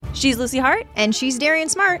She's Lucy Hart. And she's Darian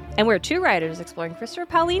Smart. And we're two writers exploring Christopher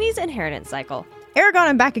Paolini's inheritance cycle. Eragon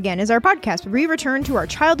and Back Again is our podcast where we return to our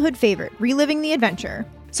childhood favorite, reliving the adventure.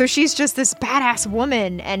 So she's just this badass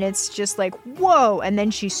woman, and it's just like, whoa, and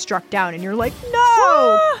then she's struck down, and you're like,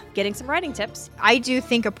 no! Getting some writing tips. I do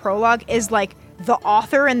think a prologue is like the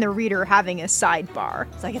author and the reader having a sidebar.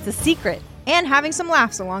 It's like it's a secret. And having some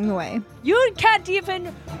laughs along the way. You can't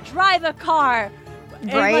even drive a car.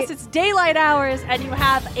 Right? Unless it's daylight hours and you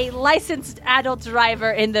have a licensed adult driver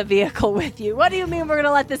in the vehicle with you. What do you mean we're going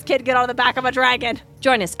to let this kid get on the back of a dragon?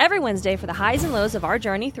 Join us every Wednesday for the highs and lows of our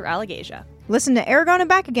journey through Allegasia. Listen to Eragon and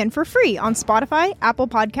Back Again for free on Spotify, Apple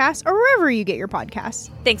Podcasts, or wherever you get your podcasts.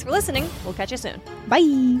 Thanks for listening. We'll catch you soon.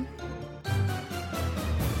 Bye.